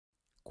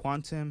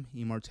Quantum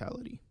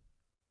immortality.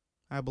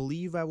 I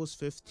believe I was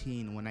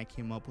 15 when I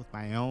came up with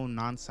my own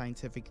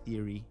non-scientific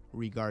theory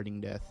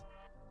regarding death.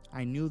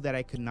 I knew that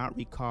I could not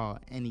recall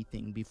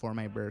anything before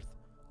my birth,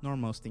 nor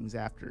most things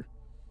after.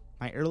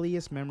 My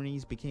earliest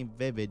memories became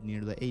vivid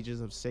near the ages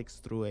of 6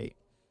 through 8.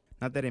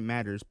 Not that it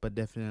matters, but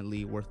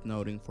definitely worth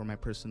noting for my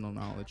personal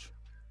knowledge.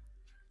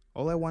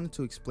 All I wanted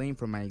to explain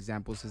from my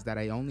examples is that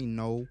I only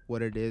know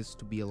what it is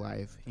to be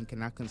alive and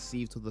cannot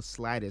conceive to the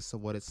slightest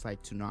of what it's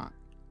like to not.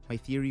 My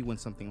theory went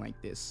something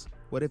like this.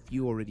 What if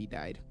you already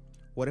died?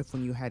 What if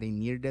when you had a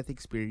near-death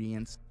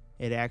experience,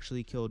 it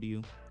actually killed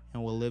you,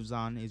 and what lives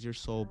on is your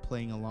soul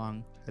playing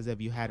along as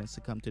if you hadn't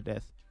succumbed to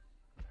death?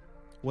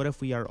 What if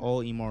we are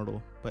all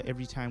immortal, but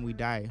every time we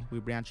die, we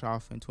branch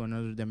off into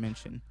another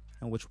dimension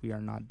in which we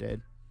are not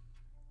dead?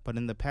 But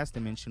in the past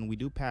dimension, we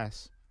do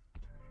pass,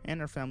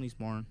 and our families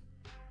mourn,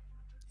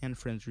 and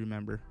friends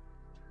remember.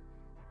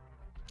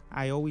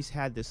 I always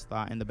had this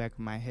thought in the back of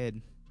my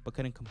head, but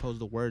couldn't compose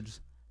the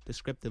words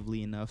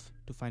descriptively enough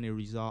to find a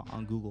result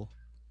on Google.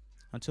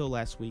 Until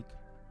last week,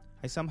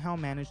 I somehow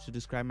managed to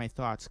describe my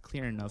thoughts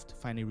clear enough to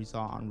find a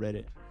result on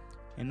Reddit.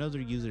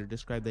 Another user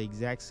described the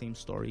exact same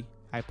story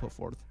I put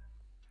forth.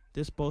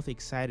 This both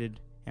excited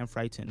and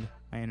frightened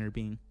my inner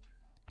being.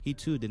 He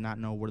too did not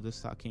know where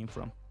this thought came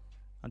from,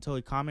 until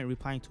a comment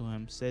replying to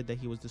him said that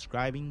he was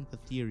describing the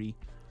theory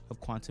of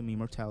quantum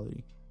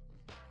immortality.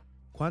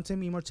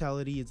 Quantum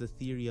immortality is the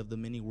theory of the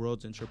many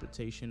worlds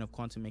interpretation of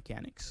quantum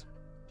mechanics.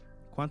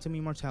 Quantum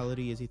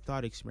immortality is a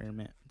thought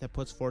experiment that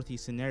puts forth a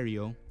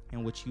scenario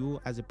in which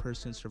you as a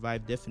person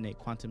survive definite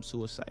quantum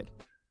suicide.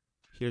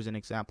 Here's an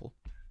example.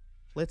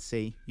 Let's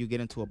say you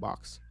get into a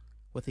box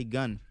with a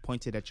gun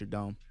pointed at your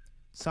dome.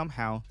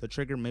 Somehow, the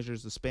trigger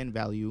measures the spin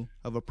value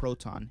of a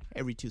proton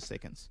every 2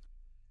 seconds.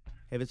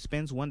 If it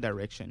spins one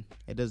direction,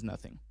 it does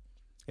nothing.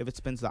 If it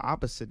spins the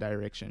opposite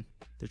direction,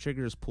 the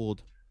trigger is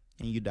pulled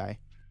and you die.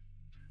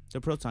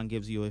 The proton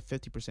gives you a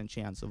 50%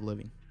 chance of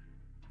living,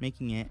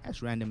 making it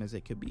as random as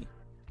it could be.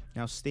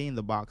 Now stay in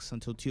the box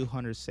until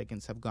 200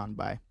 seconds have gone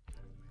by,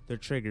 the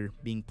trigger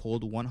being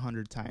pulled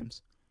 100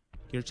 times.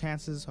 Your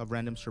chances of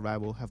random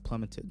survival have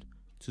plummeted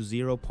to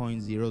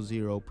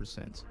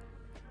 0.00%,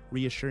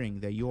 reassuring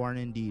that you are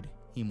indeed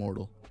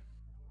immortal.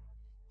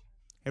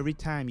 Every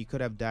time you could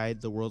have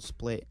died, the world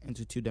split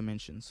into 2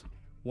 dimensions,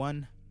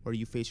 one where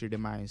you face your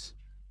demise,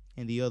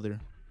 and the other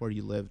where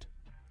you lived.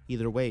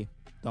 Either way,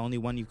 the only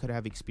one you could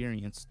have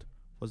experienced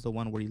was the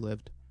one where you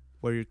lived,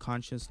 where your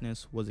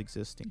consciousness was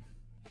existing,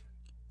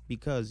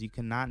 because you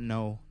cannot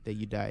know that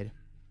you died,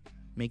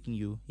 making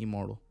you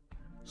immortal,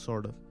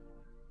 sort of.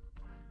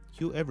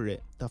 Hugh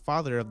Everett, the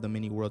father of the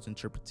many worlds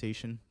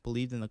interpretation,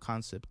 believed in the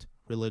concept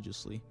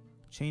religiously.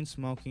 Chain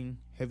smoking,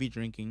 heavy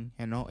drinking,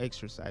 and no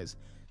exercise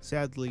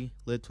sadly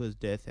led to his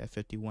death at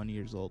 51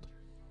 years old.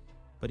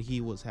 But he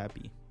was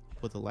happy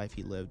with the life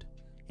he lived,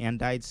 and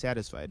died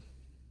satisfied.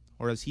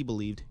 Or as he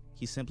believed,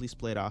 he simply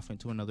split off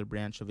into another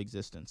branch of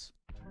existence.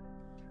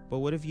 But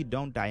what if you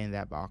don't die in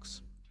that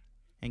box,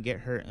 and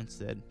get hurt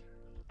instead?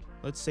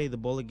 Let's say the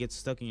bullet gets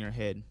stuck in your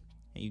head,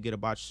 and you get a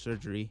botched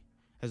surgery,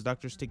 as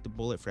doctors take the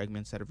bullet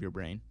fragments out of your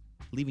brain,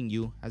 leaving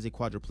you as a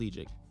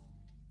quadriplegic.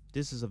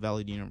 This is a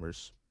valid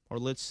universe. Or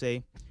let's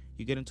say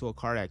you get into a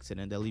car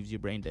accident that leaves you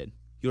brain dead.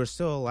 You are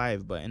still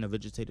alive but in a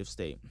vegetative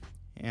state,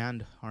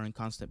 and are in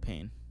constant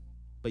pain.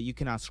 But you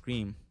cannot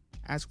scream,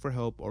 ask for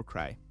help, or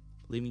cry,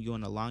 leaving you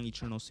in a long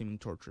eternal seeming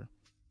torture.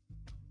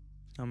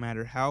 No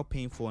matter how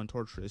painful and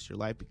torturous your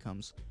life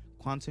becomes,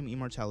 quantum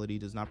immortality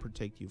does not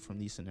protect you from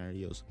these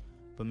scenarios,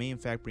 but may in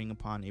fact bring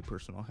upon a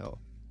personal hell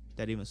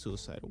that even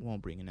suicide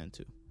won't bring an end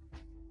to.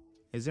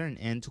 Is there an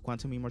end to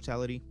quantum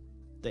immortality?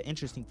 The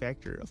interesting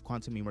factor of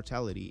quantum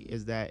immortality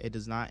is that it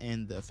does not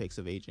end the effects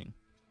of aging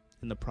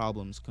and the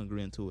problems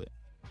congruent to it.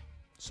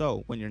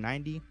 So, when you're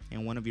 90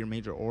 and one of your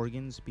major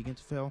organs begin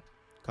to fail,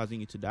 causing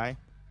you to die,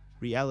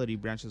 reality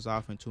branches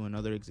off into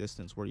another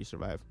existence where you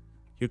survive.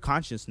 Your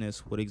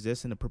consciousness would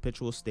exist in a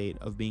perpetual state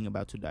of being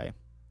about to die,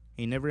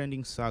 a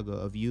never-ending saga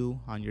of you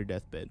on your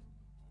deathbed,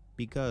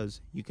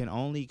 because you can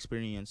only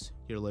experience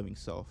your living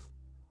self.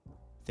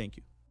 Thank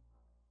you.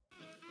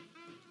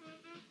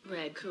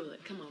 Red, cool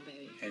it. Come on,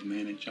 baby. Head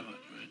man in charge,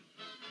 right?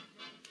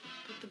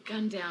 Put the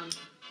gun down.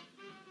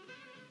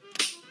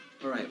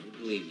 All right, we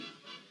believe you.